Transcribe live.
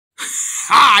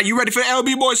You ready for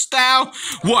LB boy style?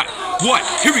 What?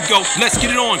 Here we go. Let's get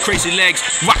it on, crazy legs.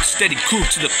 Rock steady crew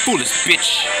to the fullest,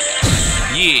 bitch.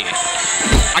 Yeah.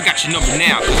 I got your number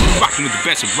now, cause we're rocking with the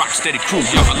best of rock steady crew.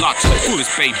 Y'all a lot to the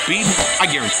fullest, baby. I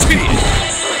guarantee it.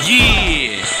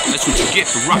 Yeah. That's what you get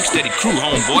for rock steady crew,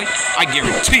 homeboy. I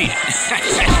guarantee it.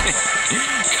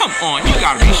 Come on, you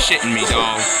gotta be shitting me,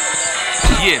 dog.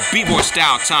 Yeah, B-boy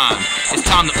style time. It's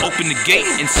time to open the gate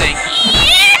and say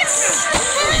yes!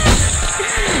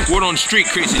 Word on the street,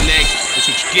 crazy leg.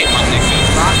 That's what you get, my nigga.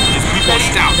 It's B-boy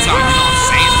style time, you know what I'm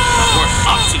saying? We're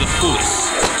up to the fullest.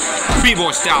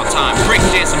 B-boy style time. Break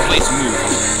dancing place move.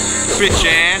 Bitch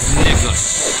ass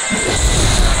niggas.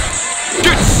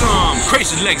 Get some!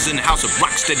 Crazy legs in the house of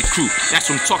rock steady crew. That's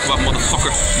what I'm talking about,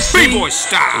 motherfucker. B-boy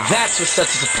style. That's what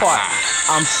sets us apart.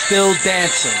 I'm still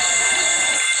dancing.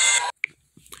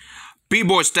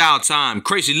 B-boy style time,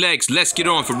 crazy legs, let's get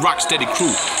on for rock steady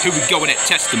crew. Here we go with that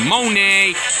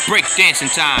testimony. Break dancing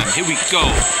time, here we go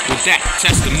with that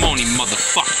testimony,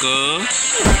 motherfucker.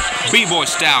 B-boy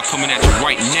style coming at you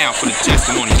right now for the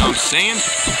testimony, you know what I'm saying?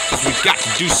 Cause we got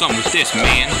to do something with this,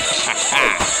 man.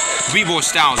 B-boy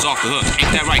style is off the hook,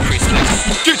 ain't that right, crazy legs?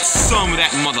 Get some of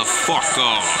that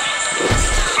motherfucker.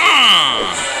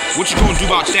 What you gonna do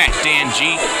about that, Dan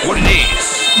G? What it is?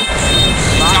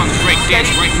 It's time to break dance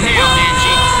right now, Dan G.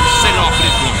 Set it off for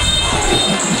this one.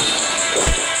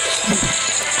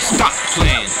 Stop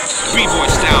playing. B-boy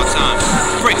style time.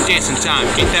 Break dancing time.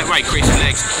 Get that right, crazy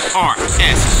legs.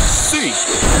 RSC.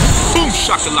 Boom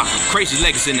shakalaka. Crazy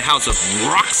legs in the house of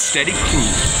rock steady crew.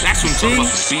 That's what I'm talking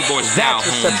about. B-boy style,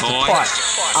 homeboy.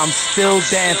 I'm still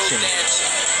dancing.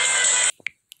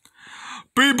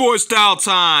 B-boy style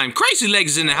time. Crazy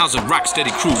legs in the house of rock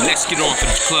steady crew. Let's get on for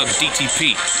the Club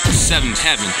DTP. 7th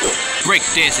heaven. Break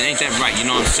dancing, ain't that right? You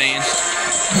know what I'm saying?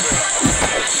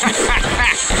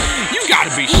 You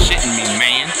gotta be shitting me,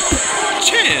 man.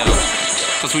 Chill.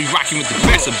 Cause we rocking with the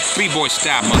best of B-boy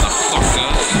style,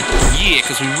 motherfucker. Yeah,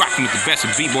 cause we rocking with the best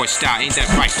of B-boy style, ain't that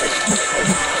right?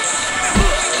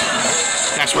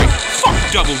 That's right. Fuck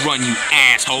double run, you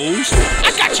assholes.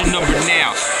 I got your number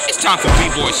now. It's time for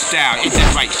B-boy style. Ain't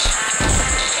that right?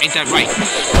 Ain't that right?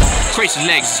 Crazy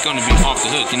legs is gonna be off the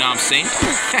hook, you know what I'm saying?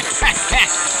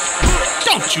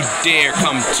 Don't you dare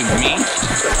come to me.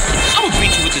 I'ma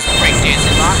beat you with this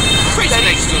breakdancing. Crazy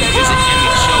legs is gonna visit Emmy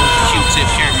Cho, Q-Tip,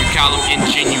 Aaron McCallum, and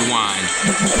Genuine.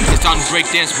 It's time to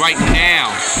breakdance right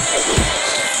now.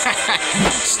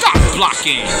 Stop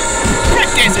blocking.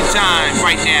 Breakdancing time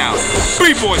right now.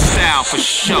 B-boy style for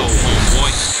show,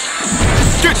 homeboy.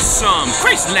 Get some.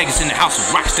 Crazy legs in the house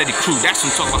of rock steady crew. That's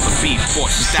what I'm talking about for B-boy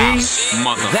style,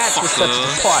 motherfucker. That's what sets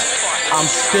us apart. I'm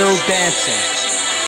still dancing.